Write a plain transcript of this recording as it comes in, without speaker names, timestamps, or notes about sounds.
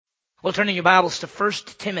Well, turning your Bibles to 1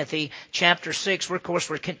 Timothy chapter 6. We're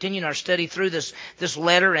continuing our study through this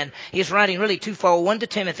letter, and he's writing really twofold. One to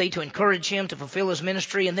Timothy to encourage him to fulfill his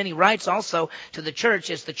ministry, and then he writes also to the church.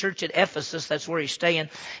 It's the church at Ephesus. That's where he's staying,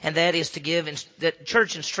 and that is to give the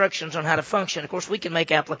church instructions on how to function. Of course, we can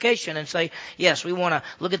make application and say, yes, we want to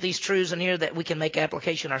look at these truths in here that we can make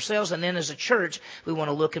application ourselves, and then as a church, we want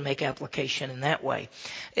to look and make application in that way.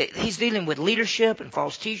 He's dealing with leadership and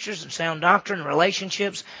false teachers and sound doctrine and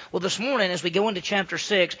relationships. Well, this morning, as we go into chapter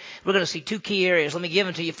 6, we're going to see two key areas. Let me give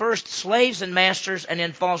them to you. First, slaves and masters, and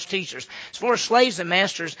then false teachers. As far as slaves and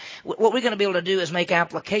masters, what we're going to be able to do is make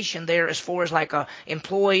application there as far as like an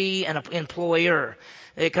employee and an employer.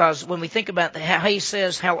 Because when we think about how he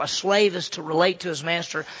says how a slave is to relate to his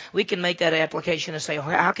master, we can make that application and say,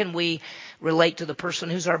 how can we relate to the person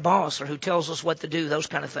who's our boss or who tells us what to do, those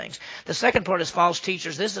kind of things. The second part is false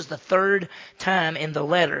teachers. This is the third time in the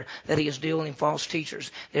letter that he is dealing with false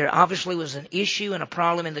teachers. There obviously was an issue and a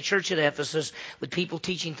problem in the church at Ephesus with people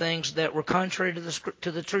teaching things that were contrary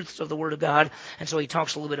to the truths of the Word of God. And so he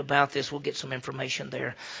talks a little bit about this. We'll get some information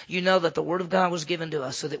there. You know that the Word of God was given to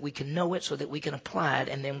us so that we can know it, so that we can apply it,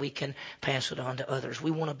 and then we can pass it on to others. We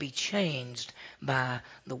want to be changed by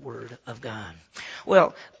the Word of God.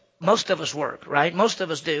 Well, most of us work, right? Most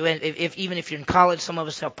of us do. And even if you're in college, some of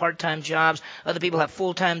us have part-time jobs. Other people have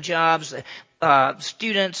full-time jobs.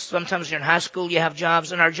 Students, sometimes you're in high school, you have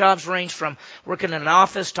jobs. And our jobs range from working in an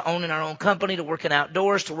office to owning our own company to working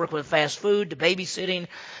outdoors to working with fast food to babysitting.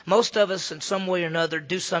 Most of us, in some way or another,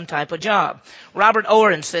 do some type of job. Robert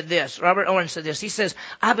Owen said this. He says,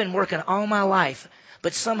 I've been working all my life,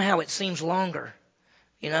 but somehow it seems longer.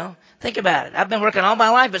 You know, think about it. I've been working all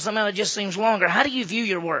my life, but somehow it just seems longer. How do you view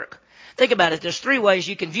your work? Think about it. There's three ways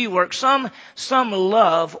you can view work. Some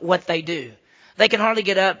love what they do. They can hardly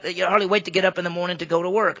wait to get up in the morning to go to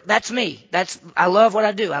work. That's me. I love what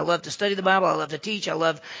I do. I love to study the Bible. I love to teach. I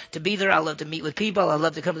love to be there. I love to meet with people. I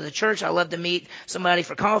love to come to the church. I love to meet somebody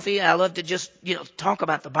for coffee. I love to just, talk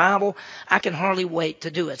about the Bible. I can hardly wait to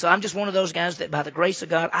do it. So I'm just one of those guys that by the grace of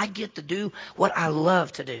God, I get to do what I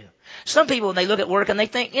love to do. Some people, when they look at work and they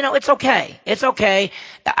think, it's okay. It's okay.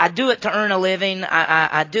 I do it to earn a living.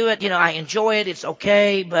 I do it, I enjoy it. It's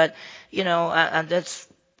okay. But, that's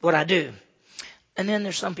what I do. And then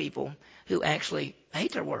there's some people who actually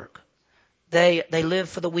hate their work. They live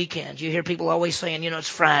for the weekend. You hear people always saying, it's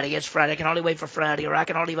Friday. It's Friday. I can hardly wait for Friday, or I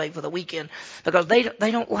can hardly wait for the weekend, because they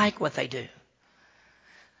don't like what they do.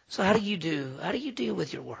 So how do you deal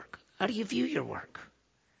with your work? How do you view your work?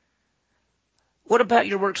 What about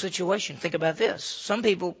your work situation? Think about this. Some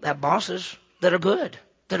people have bosses that are good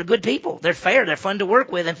people. They're fair. They're fun to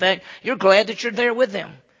work with. In fact, you're glad that you're there with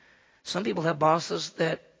them. Some people have bosses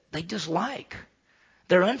that they dislike.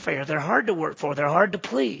 They're unfair. They're hard to work for. They're hard to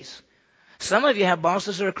please. Some of you have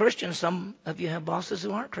bosses who are Christians. Some of you have bosses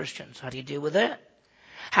who aren't Christians. How do you deal with that?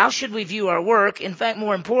 How should we view our work? In fact,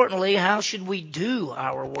 more importantly, how should we do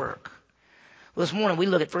our work? Well, this morning we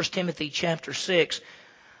look at 1 Timothy chapter 6.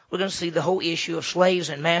 We're going to see the whole issue of slaves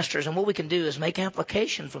and masters, and what we can do is make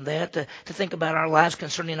application from that to think about our lives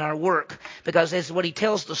concerning our work. Because as what he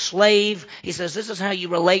tells the slave, he says, this is how you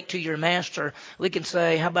relate to your master. We can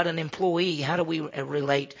say, how about an employee? How do we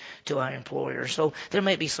relate to our employer? So there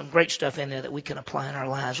may be some great stuff in there that we can apply in our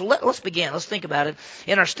lives. Well, let's begin. Let's think about it.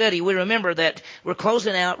 In our study, we remember that we're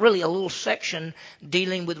closing out really a little section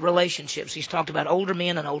dealing with relationships. He's talked about older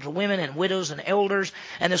men and older women and widows and elders.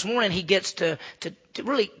 And this morning he gets to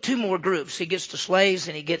really two more groups. He gets to slaves,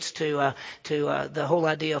 and he gets to the whole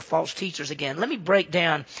idea of false teachers again. Let me break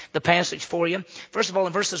down the passage for you. First of all,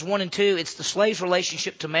 in verses 1 and 2, it's the slave's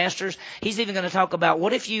relationship to masters. He's even going to talk about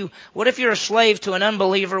what if you're a slave to an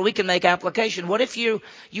unbeliever? We can make application. What if you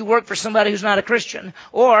work for somebody who's not a Christian?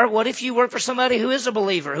 Or what if you work for somebody who is a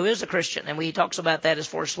believer, who is a Christian? And he talks about that as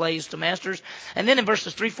for slaves to masters. And then in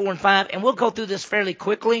verses 3, 4, and 5, and we'll go through this fairly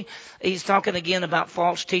quickly, he's talking again about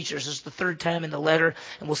false teachers. This is the third time in the letter,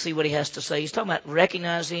 and we'll see what he has to say. He's talking about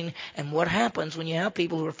recognizing and what happens when you have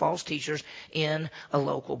people who are false teachers in a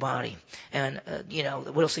local body. And,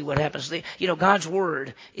 we'll see what happens. God's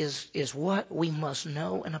word is what we must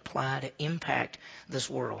know and apply to impact this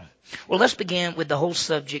world. Well, let's begin with the whole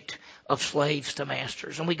subject of slaves to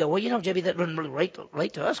masters. And we go, well, JB, that doesn't really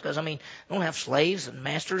relate to us, because, we don't have slaves and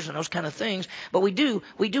masters and those kind of things. But we do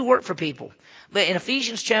work for people. But in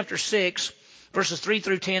Ephesians chapter 6, verses 3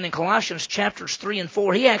 through 10, in Colossians chapters 3 and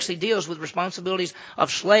 4, he actually deals with responsibilities of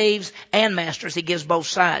slaves and masters. He gives both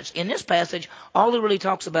sides. In this passage, all he really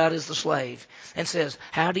talks about is the slave, and says,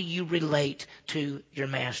 how do you relate to your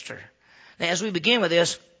master? Now, as we begin with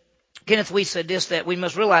this, Kenneth Wuest said this, that we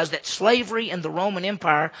must realize that slavery in the Roman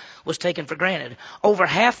Empire was taken for granted. Over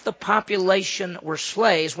half the population were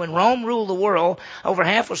slaves. When Rome ruled the world, over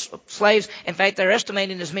half was slaves. In fact, they're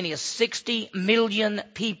estimating as many as 60 million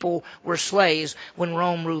people were slaves when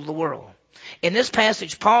Rome ruled the world. In this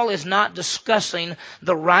passage, Paul is not discussing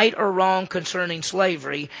the right or wrong concerning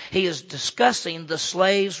slavery. He is discussing the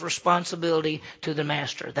slave's responsibility to the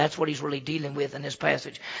master. That's what he's really dealing with in this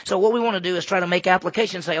passage. So what we want to do is try to make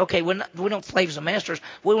applications, say, okay, we don't slaves and masters.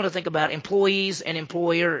 We want to think about employees and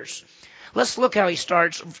employers. Let's look how he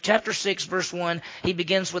starts. Chapter 6, verse 1, he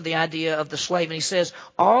begins with the idea of the slave. And he says,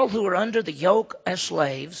 all who are under the yoke as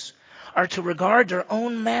slaves are to regard their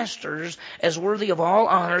own masters as worthy of all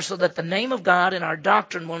honor, so that the name of God and our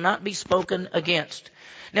doctrine will not be spoken against.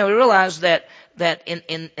 Now we realize that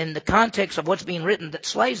in the context of what's being written, that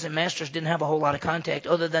slaves and masters didn't have a whole lot of contact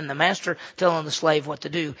other than the master telling the slave what to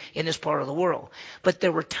do in this part of the world. But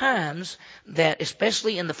there were times that,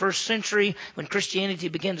 especially in the first century when Christianity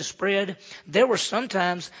began to spread, there were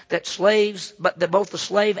sometimes that both the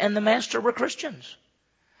slave and the master were Christians.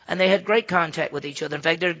 And they had great contact with each other. In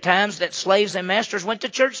fact, there are times that slaves and masters went to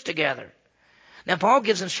church together. Now, Paul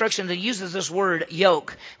gives instruction that he uses this word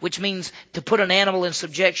yoke, which means to put an animal in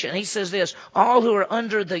subjection. He says this, all who are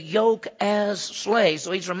under the yoke as slaves.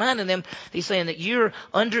 So he's reminding them, he's saying that you're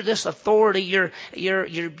under this authority,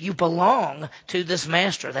 you belong to this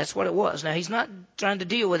master. That's what it was. Now, he's not trying to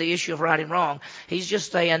deal with the issue of right and wrong. He's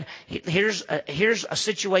just saying, here's a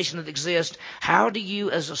situation that exists. How do you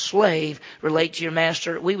as a slave relate to your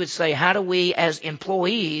master? We would say, how do we as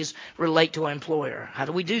employees relate to our employer? How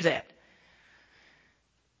do we do that?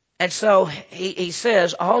 And so he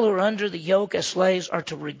says, all who are under the yoke as slaves are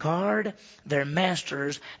to regard their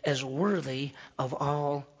masters as worthy of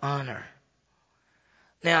all honor.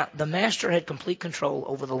 Now, the master had complete control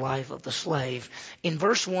over the life of the slave. In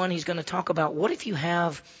verse 1, he's going to talk about, what if you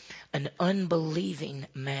have an unbelieving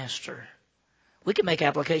master? We could make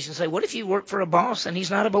applications and say, what if you work for a boss and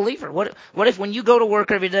he's not a believer? What if when you go to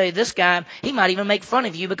work every day, this guy, he might even make fun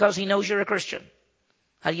of you because he knows you're a Christian?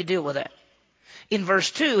 How do you deal with that? In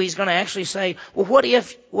verse 2, he's going to actually say, well, what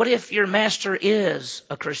if your master is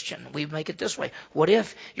a Christian? We make it this way. What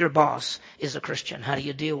if your boss is a Christian? How do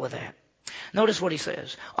you deal with that? Notice what he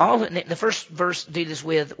says. The first verse deals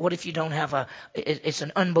with, what if you don't have it's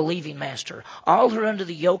an unbelieving master. All who are under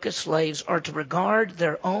the yoke as slaves are to regard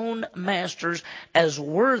their own masters as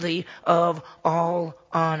worthy of all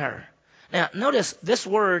honor. Now, notice this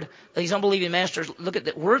word, these unbelieving masters, look at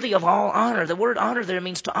that, worthy of all honor. The word honor there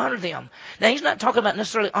means to honor them. Now, he's not talking about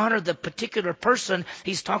necessarily honor the particular person.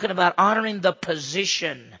 He's talking about honoring the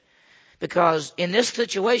position. Because in this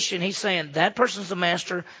situation, he's saying, that person's the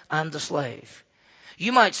master, I'm the slave.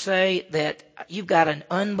 You might say that you've got an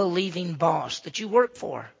unbelieving boss that you work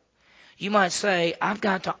for. You might say, I've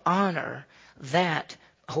got to honor that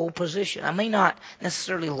whole position. I may not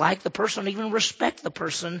necessarily like the person or even respect the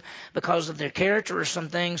person because of their character or some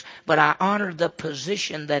things, but I honor the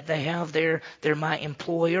position that they have there. They're my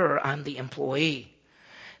employer. I'm the employee.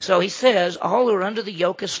 So he says, all who are under the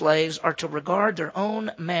yoke as slaves are to regard their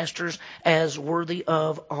own masters as worthy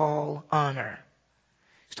of all honor.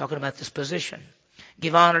 He's talking about this position.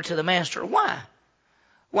 Give honor to the master. Why?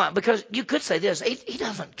 Why? Because you could say this, he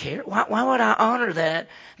doesn't care. Why would I honor that?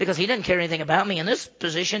 Because he doesn't care anything about me in this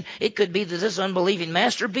position. It could be that this unbelieving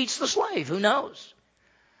master beats the slave. Who knows?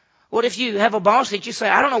 What if you have a boss that you say,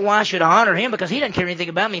 I don't know why I should honor him because he doesn't care anything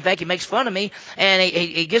about me. In fact, he makes fun of me and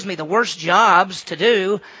he gives me the worst jobs to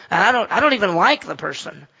do. And I don't even like the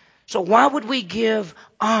person. So why would we give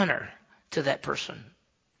honor to that person?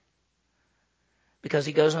 Because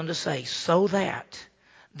he goes on to say, so that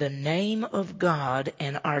the name of God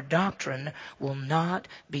and our doctrine will not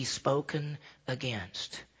be spoken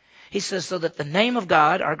against. He says, so that the name of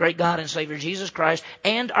God, our great God and Savior Jesus Christ,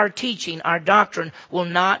 and our teaching, our doctrine, will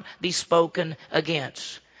not be spoken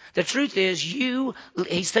against. The truth is,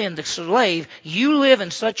 he's saying the slave, you live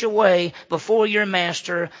in such a way before your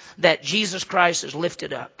master that Jesus Christ is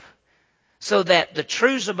lifted up. So that the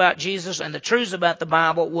truths about Jesus and the truths about the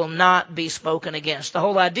Bible will not be spoken against. The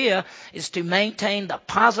whole idea is to maintain the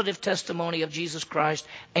positive testimony of Jesus Christ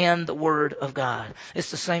and the Word of God. It's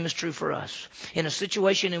the same is true for us. In a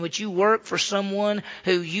situation in which you work for someone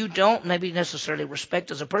who you don't maybe necessarily respect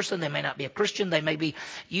as a person, they may not be a Christian,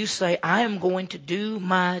 you say, I am going to do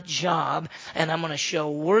my job and I'm going to show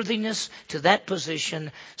worthiness to that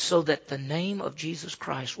position so that the name of Jesus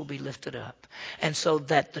Christ will be lifted up. And so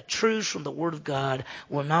that the truths from the Word of God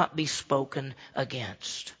will not be spoken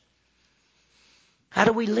against. How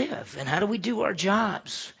do we live and how do we do our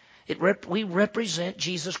jobs? We represent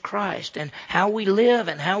Jesus Christ, and how we live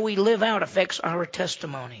and how we live out affects our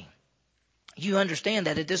testimony. You understand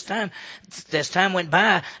that at this time, as time went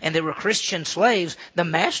by and there were Christian slaves, the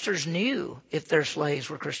masters knew if their slaves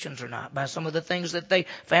were Christians or not by some of the things that they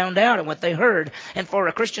found out and what they heard. And for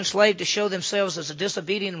a Christian slave to show themselves as a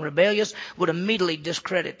disobedient and rebellious would immediately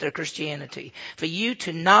discredit their Christianity. For you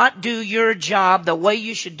to not do your job the way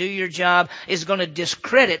you should do your job is going to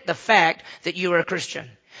discredit the fact that you are a Christian.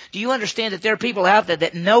 Do you understand that there are people out there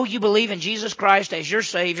that know you believe in Jesus Christ as your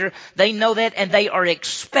Savior? They know that, and they are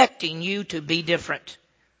expecting you to be different.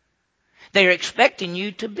 They are expecting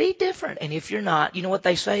you to be different. And if you're not, you know what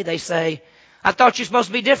they say? They say, I thought you're supposed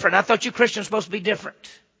to be different. I thought you Christians were supposed to be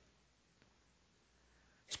different.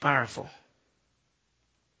 It's powerful.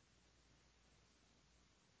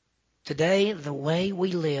 Today, the way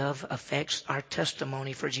we live affects our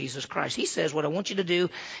testimony for Jesus Christ. He says, what I want you to do,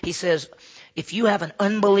 he says, if you have an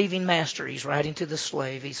unbelieving master, he's writing to the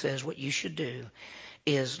slave, he says, what you should do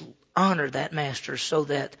is honor that master so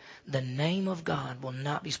that the name of God will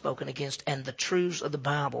not be spoken against and the truths of the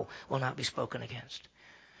Bible will not be spoken against.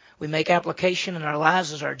 We make application in our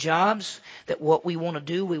lives as our jobs, that what we want to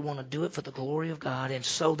do it for the glory of God, and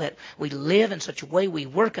so that we live in such a way, we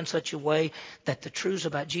work in such a way that the truths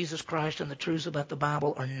about Jesus Christ and the truths about the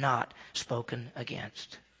Bible are not spoken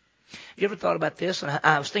against. Have you ever thought about this? And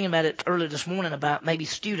I was thinking about it earlier this morning about maybe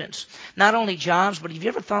students. Not only jobs, but have you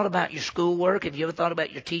ever thought about your schoolwork? Have you ever thought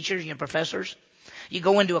about your teachers, your professors? You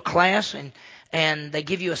go into a class and they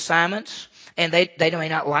give you assignments, and they may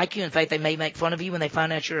not like you. In fact, they may make fun of you when they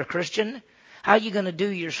find out you're a Christian. How are you going to do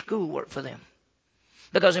your schoolwork for them?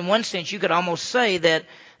 Because in one sense, you could almost say that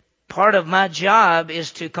part of my job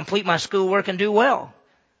is to complete my schoolwork and do well.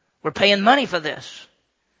 We're paying money for this.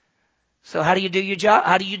 So how do you do your job?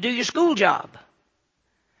 How do you do your school job?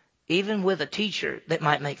 Even with a teacher that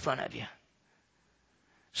might make fun of you.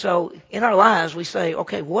 So in our lives, we say,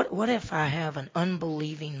 okay, what if I have an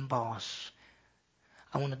unbelieving boss?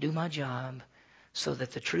 I want to do my job so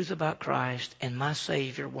that the truth about Christ and my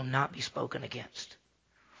Savior will not be spoken against.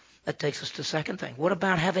 That takes us to the second thing. What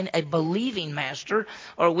about having a believing master?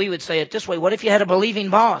 Or we would say it this way, what if you had a believing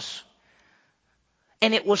boss?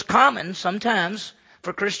 And it was common sometimes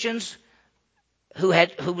for Christians who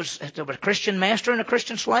was a Christian master and a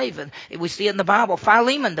Christian slave. And we see it in the Bible.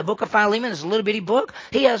 Philemon, the book of Philemon is a little bitty book.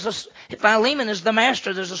 Philemon is the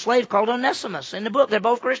master. There's a slave called Onesimus in the book. They're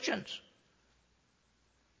both Christians.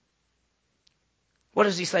 What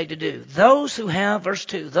does he say to do? Those who have, verse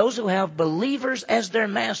 2, those who have believers as their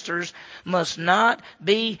masters must not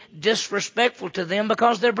be disrespectful to them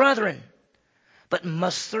because they're brethren, but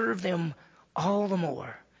must serve them all the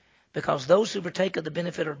more, because those who partake of the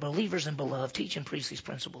benefit are believers and beloved. Teach and preach these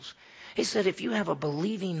principles. He said if you have a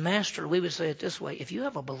believing master, we would say it this way, if you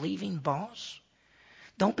have a believing boss,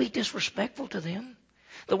 don't be disrespectful to them.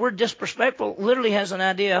 The word disrespectful literally has an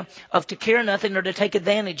idea of to care nothing or to take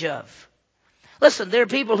advantage of. Listen, there are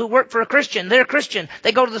people who work for a Christian. They're a Christian.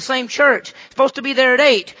 They go to the same church. Supposed to be there at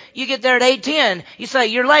 8. You get there at 8:10. You say,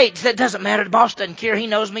 you're late. That doesn't matter. The boss doesn't care. He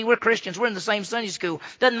knows me. We're Christians. We're in the same Sunday school.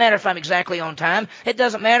 Doesn't matter if I'm exactly on time. It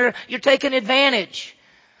doesn't matter. You're taking advantage.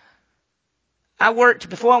 I worked,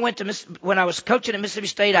 when I was coaching at Mississippi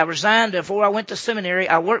State, I resigned before I went to seminary.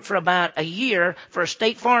 I worked for about a year for a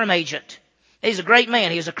State Farm agent. He's a great man.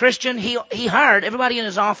 He was a Christian. He hired, everybody in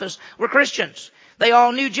his office were Christians. They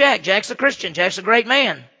all knew Jack. Jack's a Christian. Jack's a great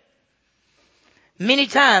man. Many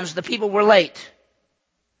times the people were late.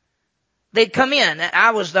 They'd come in.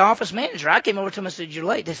 I was the office manager. I came over to them and said, you're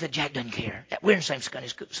late. They said, Jack doesn't care. We're in the same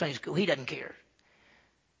Sunday school. He doesn't care.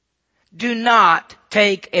 Do not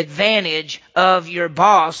take advantage of your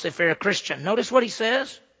boss if they're a Christian. Notice what he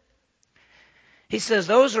says. He says,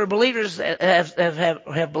 those who are believers,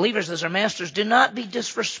 have believers as their masters, do not be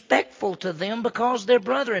disrespectful to them because they're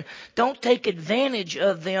brethren. Don't take advantage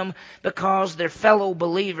of them because they're fellow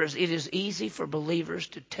believers. It is easy for believers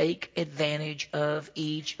to take advantage of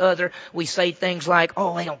each other. We say things like,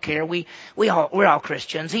 oh, they don't care. We're all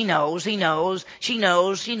Christians. He knows. She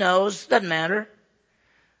knows. Doesn't matter.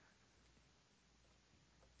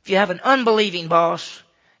 If you have an unbelieving boss,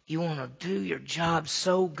 you want to do your job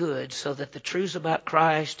so good so that the truths about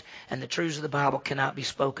Christ and the truths of the Bible cannot be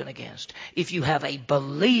spoken against. If you have a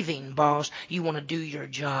believing boss, you want to do your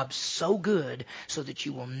job so good so that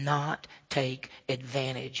you will not take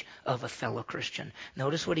advantage of a fellow Christian.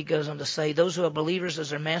 Notice what he goes on to say. Those who are believers as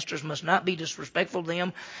their masters must not be disrespectful to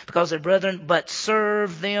them because they're brethren, but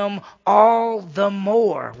serve them all the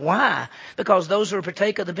more. Why? Because those who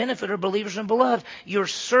partake of the benefit are believers and beloved. You're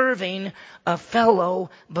serving a fellow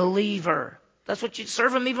believer. That's what you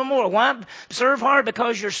serve him even more. Why serve hard?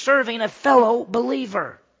 Because you're serving a fellow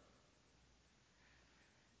believer.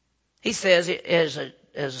 He says, as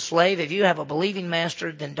a slave, if you have a believing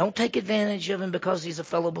master, then don't take advantage of him because he's a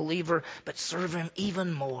fellow believer, but serve him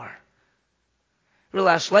even more.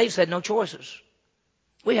 Realize slaves had no choices.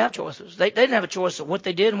 We have choices. They didn't have a choice of what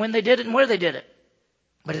they did and when they did it and where they did it.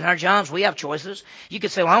 But in our jobs, we have choices. You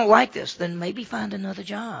could say, well, I don't like this. Then maybe find another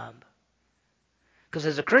job. Because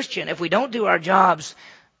as a Christian, if we don't do our jobs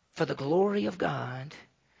for the glory of God,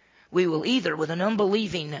 we will either, with an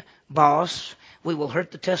unbelieving boss, we will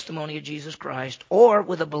hurt the testimony of Jesus Christ, or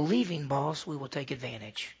with a believing boss, we will take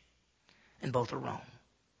advantage. And both are wrong.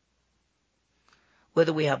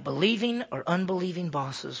 Whether we have believing or unbelieving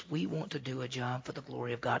bosses, we want to do a job for the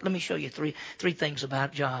glory of God. Let me show you three things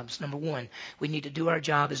about jobs. Number one, we need to do our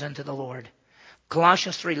job as unto the Lord.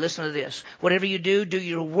 Colossians 3, listen to this. Whatever you do, do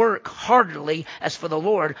your work heartily as for the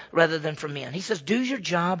Lord rather than for men. He says, do your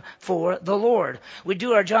job for the Lord. We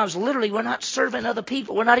do our jobs literally. We're not serving other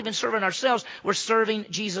people. We're not even serving ourselves. We're serving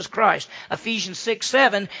Jesus Christ. Ephesians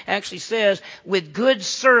 6:7 actually says, with good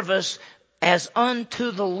service as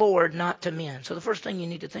unto the Lord, not to men. So the first thing you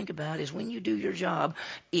need to think about is when you do your job,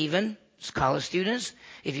 even college students,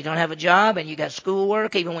 if you don't have a job and you got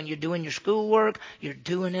schoolwork, even when you're doing your schoolwork, you're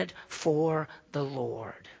doing it for the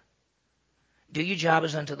Lord. Do your job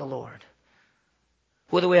as unto the Lord.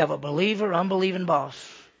 Whether we have a believer or unbelieving boss.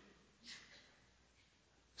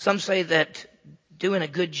 Some say that doing a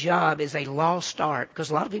good job is a lost art because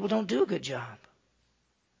a lot of people don't do a good job.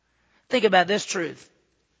 Think about this truth.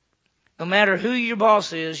 No matter who your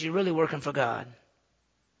boss is, you're really working for God.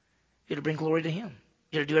 You're to bring glory to Him.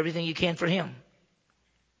 You're to do everything you can for Him.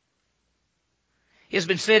 It has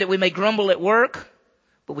been said that we may grumble at work,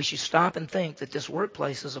 but we should stop and think that this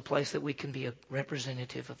workplace is a place that we can be a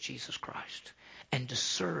representative of Jesus Christ and to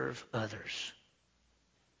serve others.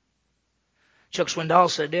 Chuck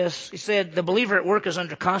Swindoll said this. He said, the believer at work is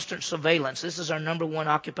under constant surveillance. This is our number one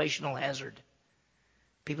occupational hazard.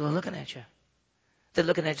 People are looking at you. They're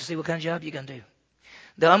looking at you to see what kind of job you're going to do.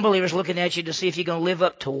 The unbeliever's looking at you to see if you're going to live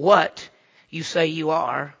up to what you say you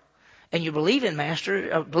are. And your believing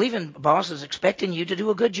boss is expecting you to do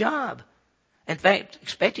a good job. In fact,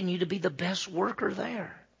 expecting you to be the best worker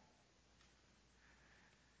there.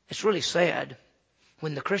 It's really sad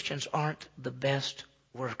when the Christians aren't the best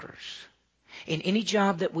workers. In any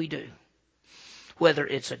job that we do, whether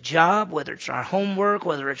it's a job, whether it's our homework,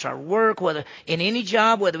 whether it's our work, whether in any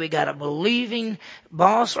job, whether we got a believing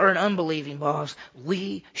boss or an unbelieving boss,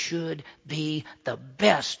 we should be the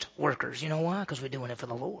best workers. You know why? Because we're doing it for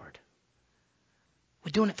the Lord.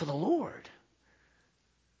 We're doing it for the Lord.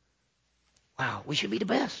 Wow, we should be the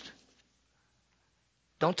best.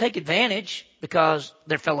 Don't take advantage because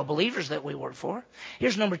they're fellow believers that we work for.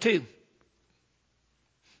 Here's number 2.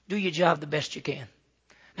 Do your job the best you can.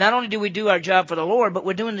 Not only do we do our job for the Lord, but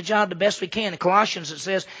we're doing the job the best we can. In Colossians it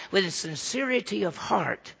says, with a sincerity of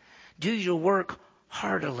heart, do your work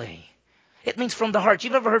heartily. It means from the heart.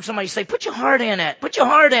 You've ever heard somebody say, put your heart in it. Put your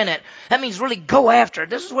heart in it. That means really go after it.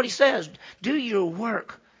 This is what he says. Do your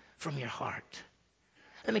work from your heart.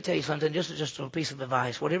 Let me tell you something, just a piece of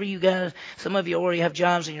advice. Whatever you guys, some of you already have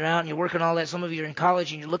jobs and you're out and you're working all that. Some of you are in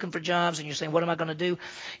college and you're looking for jobs and you're saying, what am I going to do?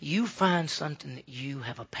 You find something that you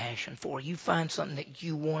have a passion for. You find something that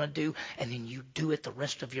you want to do and then you do it the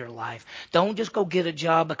rest of your life. Don't just go get a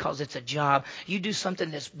job because it's a job. You do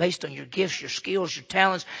something that's based on your gifts, your skills, your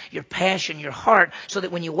talents, your passion, your heart, so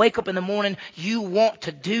that when you wake up in the morning, you want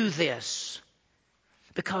to do this.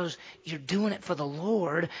 Because you're doing it for the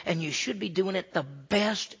Lord, and you should be doing it the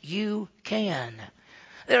best you can.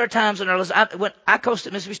 There are times when when I coached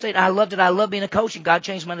at Mississippi State, I loved it. I loved being a coach, and God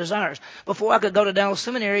changed my desires. Before I could go to Dallas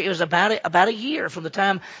Seminary, it was about a year from the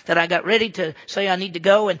time that I got ready to say I need to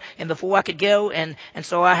go, and before I could go, and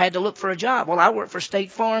so I had to look for a job. Well, I worked for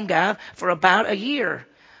State Farm guy for about a year.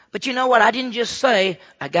 But you know what? I didn't just say,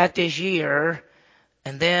 I got this year,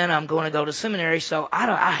 and then I'm going to go to seminary, so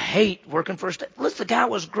I hate working for a state. Listen, the guy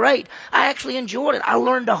was great. I actually enjoyed it. I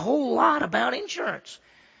learned a whole lot about insurance.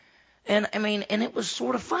 And it was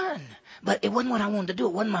sort of fun. But it wasn't what I wanted to do.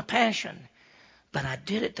 It wasn't my passion. But I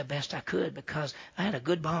did it the best I could because I had a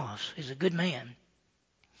good boss. He's a good man.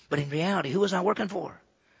 But in reality, who was I working for?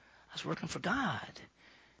 I was working for God.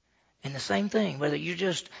 And the same thing, whether you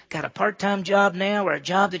just got a part-time job now or a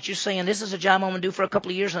job that you're saying, this is a job I'm going to do for a couple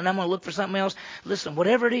of years and I'm going to look for something else. Listen,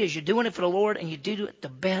 whatever it is, you're doing it for the Lord and you do it the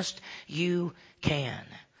best you can.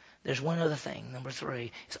 There's one other thing, number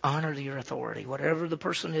 3, is honor your authority. Whatever the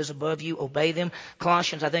person is above you, obey them.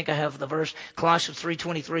 Colossians, I think I have the verse, Colossians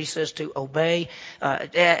 3:23 says to obey.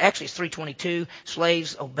 Actually, it's 3:22.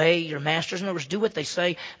 Slaves, obey your masters. In other words, do what they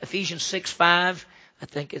say. Ephesians 6:5, I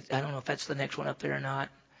don't know if that's the next one up there or not.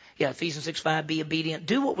 Yeah, Ephesians 6:5, be obedient.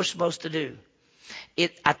 Do what we're supposed to do.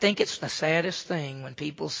 I think it's the saddest thing when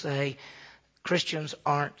people say Christians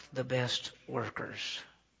aren't the best workers.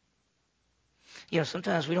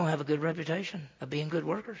 Sometimes we don't have a good reputation of being good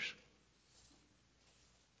workers.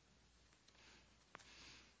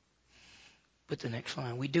 Put the next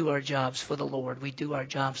line. We do our jobs for the Lord. We do our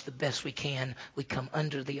jobs the best we can. We come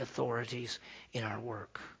under the authorities in our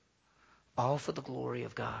work. All for the glory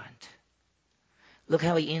of God. Look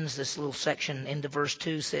how he ends this little section into verse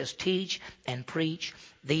 2. Says, teach and preach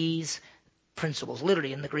these principles.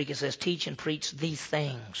 Literally in the Greek it says, teach and preach these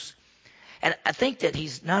things. And I think that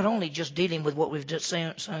he's not only just dealing with what we've just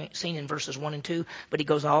seen in verses 1 and 2, but he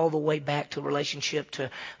goes all the way back to relationship to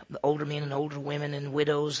older men and older women and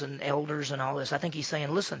widows and elders and all this. I think he's saying,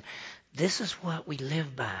 listen, this is what we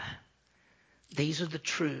live by. These are the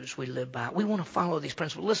truths we live by. We want to follow these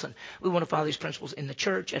principles. Listen, we want to follow these principles in the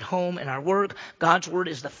church, at home, in our work. God's Word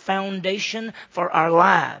is the foundation for our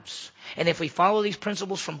lives. And if we follow these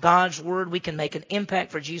principles from God's Word, we can make an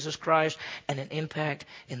impact for Jesus Christ and an impact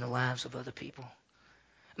in the lives of other people.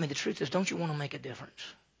 I mean, the truth is, don't you want to make a difference?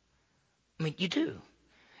 I mean, you do.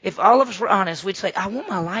 If all of us were honest, we'd say, I want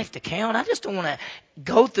my life to count. I just don't want to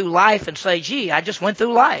go through life and say, gee, I just went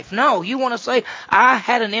through life. No, you want to say, I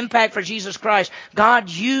had an impact for Jesus Christ. God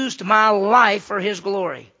used my life for His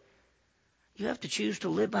glory. You have to choose to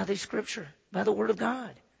live by the Scripture, by the Word of God.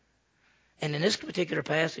 And in this particular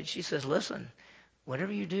passage, she says, listen,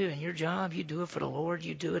 whatever you do in your job, you do it for the Lord.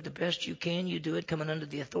 You do it the best you can. You do it coming under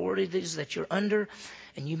the authorities that you're under,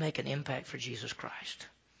 and you make an impact for Jesus Christ.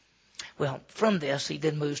 Well, from this, he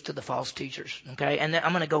then moves to the false teachers, okay? And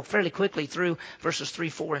I'm going to go fairly quickly through verses 3,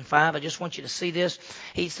 4, and 5. I just want you to see this.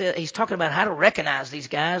 He's talking about how to recognize these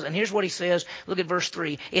guys, and here's what he says. Look at verse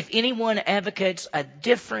 3. If anyone advocates a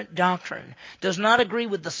different doctrine, does not agree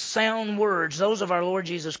with the sound words, those of our Lord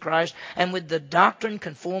Jesus Christ, and with the doctrine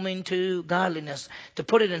conforming to godliness. To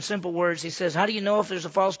put it in simple words, he says, how do you know if there's a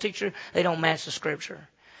false teacher? They don't match the Scripture.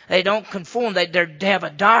 They don't conform. They have a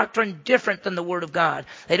doctrine different than the Word of God.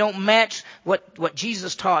 They don't match what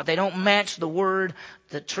Jesus taught. They don't match the Word,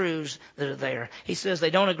 the truths that are there. He says they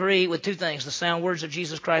don't agree with two things, the sound words of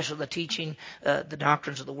Jesus Christ or the teaching, the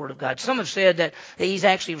doctrines of the Word of God. Some have said that he's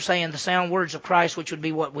actually saying the sound words of Christ, which would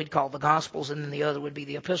be what we'd call the Gospels, and then the other would be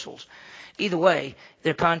the epistles. Either way,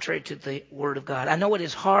 they're contrary to the Word of God. I know it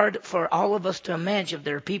is hard for all of us to imagine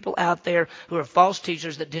there are people out there who are false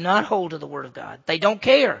teachers that do not hold to the Word of God. They don't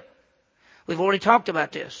care. We've already talked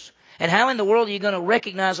about this. And how in the world are you going to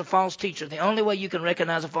recognize a false teacher? The only way you can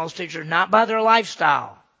recognize a false teacher is not by their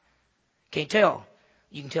lifestyle. Can't tell.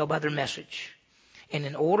 You can tell by their message. And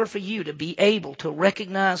in order for you to be able to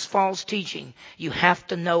recognize false teaching, you have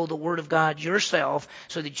to know the Word of God yourself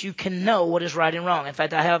so that you can know what is right and wrong. In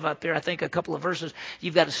fact, I have up there, I think, a couple of verses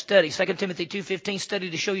you've got to study. 2 Timothy 2:15, study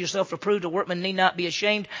to show yourself approved. A workman need not be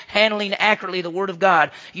ashamed, handling accurately the Word of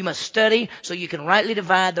God. You must study so you can rightly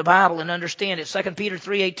divide the Bible and understand it. 2 Peter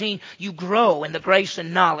 3:18, you grow in the grace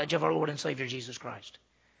and knowledge of our Lord and Savior Jesus Christ.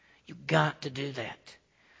 You've got to do that.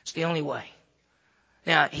 It's the only way.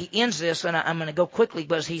 Now, he ends this, and I'm going to go quickly,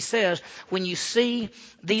 but he says, when you see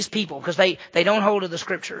these people, because they don't hold to the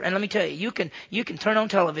Scripture, and let me tell you, you can turn on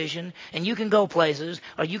television, and you can go places,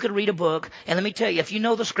 or you can read a book, and let me tell you, if you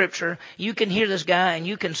know the Scripture, you can hear this guy, and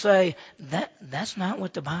you can say, that's not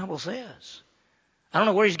what the Bible says. I don't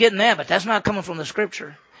know where he's getting that, but that's not coming from the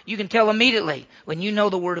Scripture. You can tell immediately when you know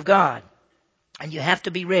the Word of God. And you have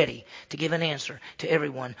to be ready to give an answer to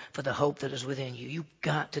everyone for the hope that is within you. You've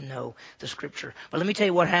got to know the Scripture. But let me tell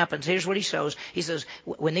you what happens. Here's what he shows. He says,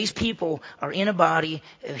 when these people are in a body,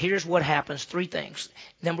 here's what happens. 3 things.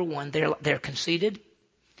 Number 1, they're conceited.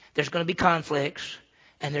 There's going to be conflicts.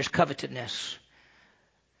 And there's covetousness.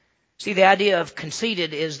 See, the idea of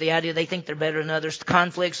conceited is the idea they think they're better than others.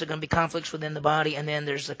 Conflicts are going to be conflicts within the body, and then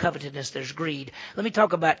there's the covetousness, there's greed. Let me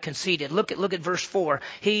talk about conceited. Look at verse 4.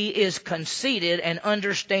 He is conceited and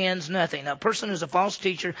understands nothing. Now, a person who's a false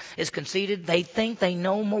teacher is conceited. They think they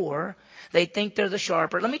know more. They think they're the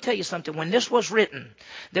sharper. Let me tell you something. When this was written,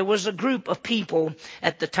 there was a group of people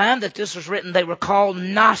at the time that this was written. They were called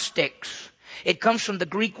Gnostics. It comes from the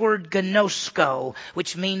Greek word gnosko,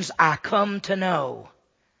 which means I come to know.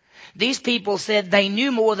 These people said they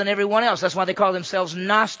knew more than everyone else. That's why they call themselves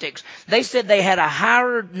Gnostics. They said they had a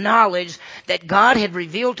higher knowledge, that God had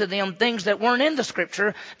revealed to them things that weren't in the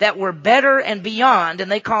Scripture that were better and beyond,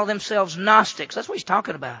 and they call themselves Gnostics. That's what he's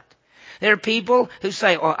talking about. There are people who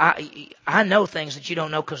say, oh, I know things that you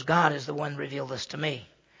don't know because God is the one who revealed this to me.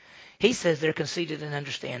 He says they're conceited and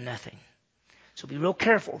understand nothing. So be real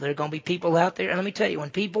careful. There are going to be people out there. And let me tell you, when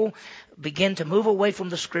people begin to move away from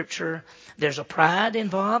the Scripture, there's a pride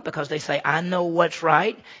involved because they say, I know what's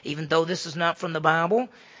right, even though this is not from the Bible.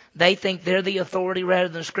 They think they're the authority rather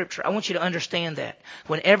than Scripture. I want you to understand that.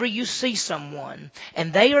 Whenever you see someone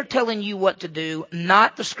and they are telling you what to do,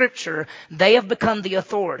 not the Scripture, they have become the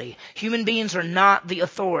authority. Human beings are not the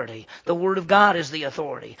authority. The Word of God is the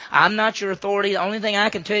authority. I'm not your authority. The only thing I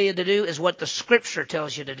can tell you to do is what the Scripture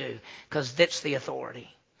tells you to do, because that's the authority.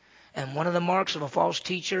 And one of the marks of a false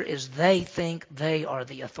teacher is they think they are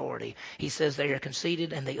the authority. He says they are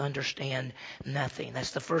conceited and they understand nothing.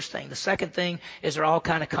 That's the first thing. The second thing is there are all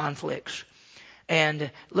kind of conflicts. And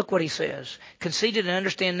look what he says. Conceited and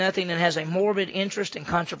understand nothing, and has a morbid interest in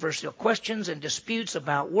controversial questions and disputes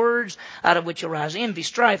about words, out of which arise envy,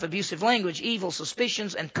 strife, abusive language, evil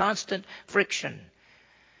suspicions, and constant friction.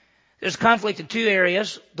 There's conflict in two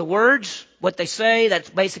areas. The words, what they say, that's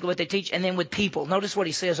basically what they teach, and then with people. Notice what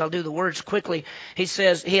he says. I'll do the words quickly. He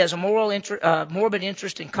says he has a morbid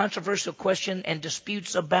interest in controversial questions and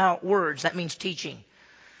disputes about words. That means teaching.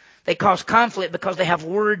 They cause conflict because they have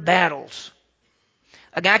word battles.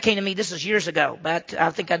 A guy came to me, this is years ago, but I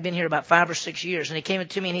think I'd been here about 5 or 6 years, and he came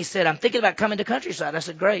to me and he said, I'm thinking about coming to Countryside. I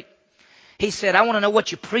said, great. He said, I want to know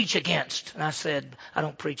what you preach against. And I said, I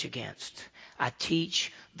don't preach against. I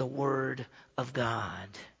teach the Word of God.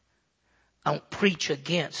 I don't preach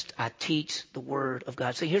against. I teach the Word of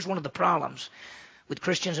God. See, here's one of the problems with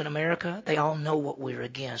Christians in America. They all know what we're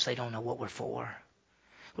against. They don't know what we're for.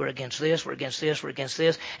 We're against this, we're against this, we're against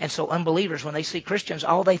this. And so unbelievers, when they see Christians,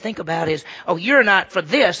 all they think about is, oh, you're not for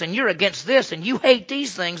this, and you're against this, and you hate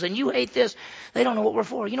these things, and you hate this. They don't know what we're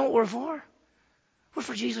for. You know what we're for? We're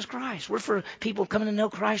for Jesus Christ. We're for people coming to know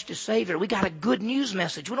Christ as Savior. We got a good news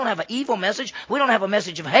message. We don't have an evil message. We don't have a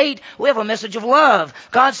message of hate. We have a message of love.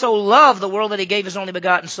 God so loved the world that He gave His only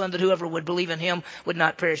begotten Son, that whoever would believe in Him would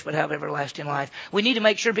not perish but have everlasting life. We need to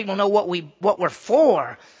make sure people know what we're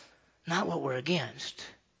for, not what we're against.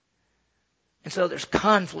 And so there's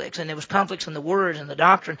conflicts, and there was conflicts in the words and the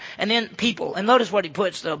doctrine, and then people. And notice what he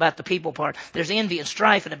puts, though, about the people part. There's envy and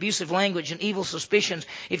strife and abusive language and evil suspicions.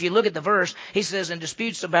 If you look at the verse, he says, in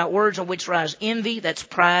disputes about words on which rise envy, that's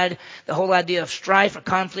pride. The whole idea of strife or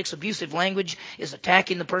conflicts, abusive language is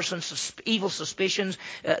attacking the person's evil suspicions.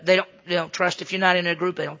 They don't trust. If you're not in a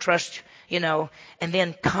group, they don't trust, And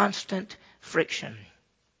then constant friction.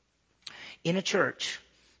 In a church,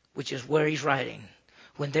 which is where he's writing,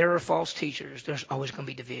 when there are false teachers, there's always going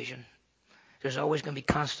to be division. There's always going to be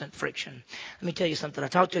constant friction. Let me tell you something. I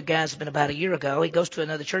talked to a guy, it's been about a year ago. He goes to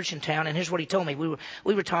another church in town, and here's what he told me.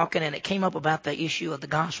 We were talking, and it came up about the issue of the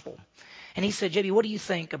gospel. And he said, JB, what do you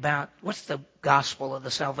think about, what's the gospel of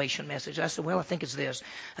the salvation message? I said, well, I think it's this.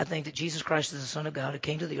 I think that Jesus Christ is the Son of God who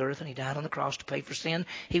came to the earth, and He died on the cross to pay for sin.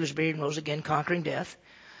 He was buried and rose again, conquering death.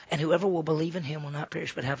 And whoever will believe in Him will not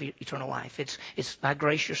perish but have eternal life. It's by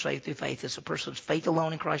grace you're saved through faith. It's a person's faith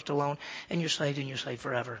alone in Christ alone, and you're saved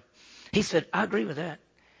forever. He said, I agree with that.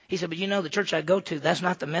 He said, but the church I go to, that's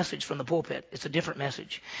not the message from the pulpit. It's a different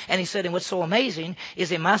message. And he said, and what's so amazing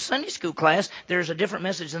is in my Sunday school class, there's a different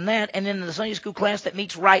message than that. And in the Sunday school class that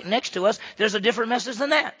meets right next to us, there's a different message than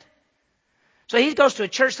that. So he goes to a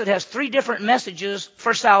church that has 3 different messages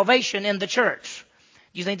for salvation in the church.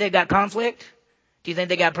 Do you think they've got conflict? Do you think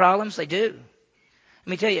they got problems? They do.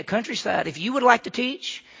 Let me tell you, Countryside, if you would like to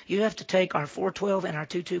teach, you have to take our 412 and our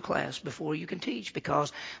 22 class before you can teach,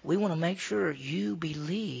 because we want to make sure you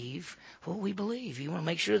believe what we believe. You want to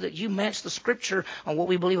make sure that you match the Scripture on what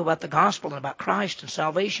we believe about the gospel and about Christ and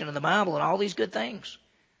salvation and the Bible and all these good things.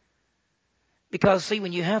 Because, see,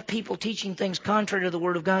 when you have people teaching things contrary to the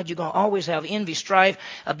Word of God, you're going to always have envy, strife,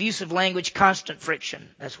 abusive language, constant friction.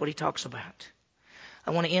 That's what he talks about.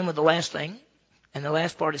 I want to end with the last thing. And the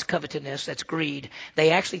last part is covetousness. That's greed. They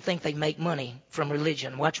actually think they make money from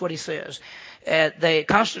religion. Watch what he says. The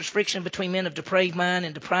constant friction between men of depraved mind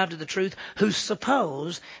and deprived of the truth, who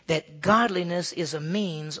suppose that godliness is a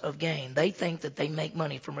means of gain. They think that they make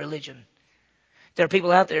money from religion. There are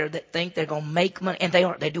people out there that think they're going to make money, and they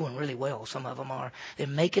are. They're doing really well. Some of them are. They're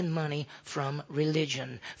making money from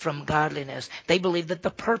religion, from godliness. They believe that the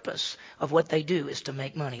purpose of what they do is to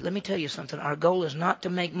make money. Let me tell you something. Our goal is not to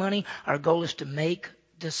make money. Our goal is to make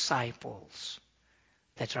disciples.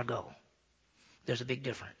 That's our goal. There's a big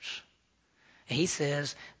difference. He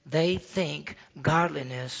says they think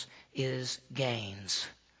godliness is gains.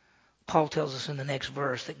 Paul tells us in the next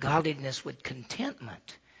verse that godliness with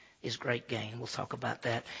contentment is great gain. We'll talk about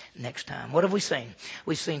that next time. What have we seen?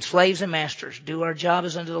 We've seen slaves and masters. Do our job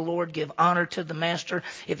as unto the Lord. Give honor to the master.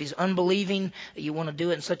 If he's unbelieving, you want to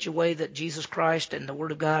do it in such a way that Jesus Christ and the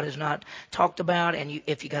Word of God is not talked about. And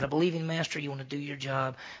if you got a believing master, you want to do your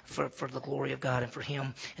job for the glory of God and for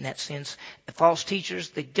him in that sense. False teachers,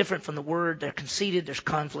 they're different from the Word. They're conceited. There's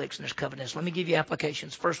conflicts and there's covetousness. Let me give you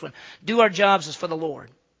applications. First one, do our jobs as for the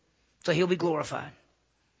Lord, so he'll be glorified.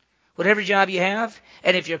 Whatever job you have,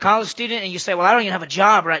 and if you're a college student and you say, well, I don't even have a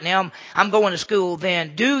job right now, I'm going to school,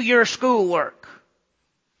 then do your schoolwork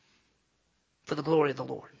for the glory of the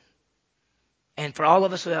Lord. And for all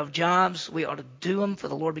of us who have jobs, we ought to do them for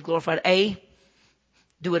the Lord be glorified. A,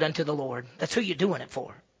 do it unto the Lord. That's who you're doing it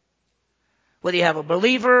for. Whether you have a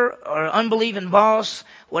believer or an unbelieving boss,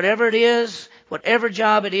 whatever it is, whatever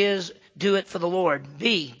job it is, do it for the Lord.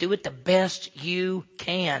 B, do it the best you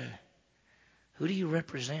can. Who do you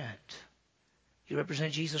represent? You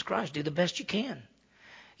represent Jesus Christ. Do the best you can.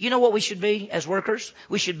 You know what we should be as workers?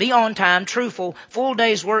 We should be on time, truthful, full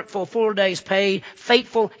day's work, full day's pay,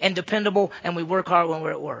 faithful and dependable, and we work hard when we're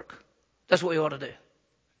at work. That's what we ought to do.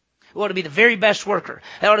 We ought to be the very best worker.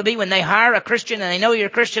 That ought to be when they hire a Christian and they know you're a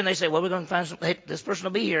Christian, they say, well, we're going to find this person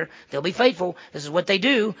will be here. They'll be faithful. This is what they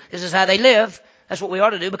do. This is how they live. That's what we ought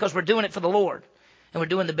to do because we're doing it for the Lord. And we're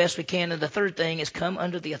doing the best we can. And the third thing is come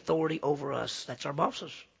under the authority over us. That's our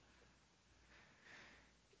bosses.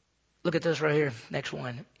 Look at this right here. Next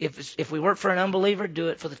one. If we work for an unbeliever, do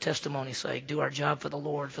it for the testimony's sake. Do our job for the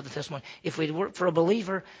Lord for the testimony. If we work for a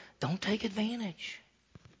believer, don't take advantage.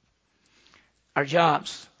 Our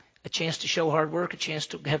jobs, a chance to show hard work, a chance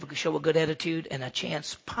to show a good attitude, and a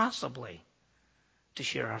chance possibly to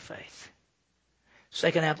share our faith.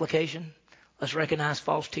 Second application, let's recognize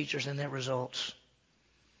false teachers and their results.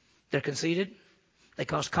 They're conceited. They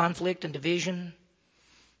cause conflict and division.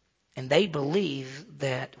 And they believe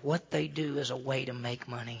that what they do is a way to make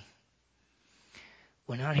money.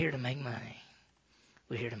 We're not here to make money.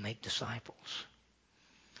 We're here to make disciples.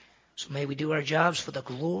 So may we do our jobs for the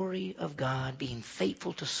glory of God, being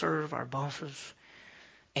faithful to serve our bosses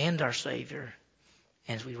and our Savior,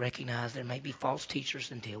 as we recognize there may be false teachers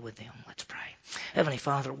and deal with them. Let's pray. Heavenly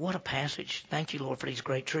Father, what a passage. Thank you, Lord, for these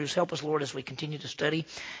great truths. Help us, Lord, as we continue to study,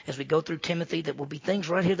 as we go through Timothy, that will be things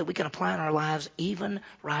right here that we can apply in our lives even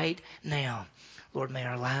right now. Lord, may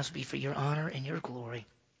our lives be for your honor and your glory.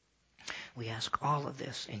 We ask all of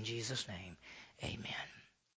this in Jesus' name. Amen.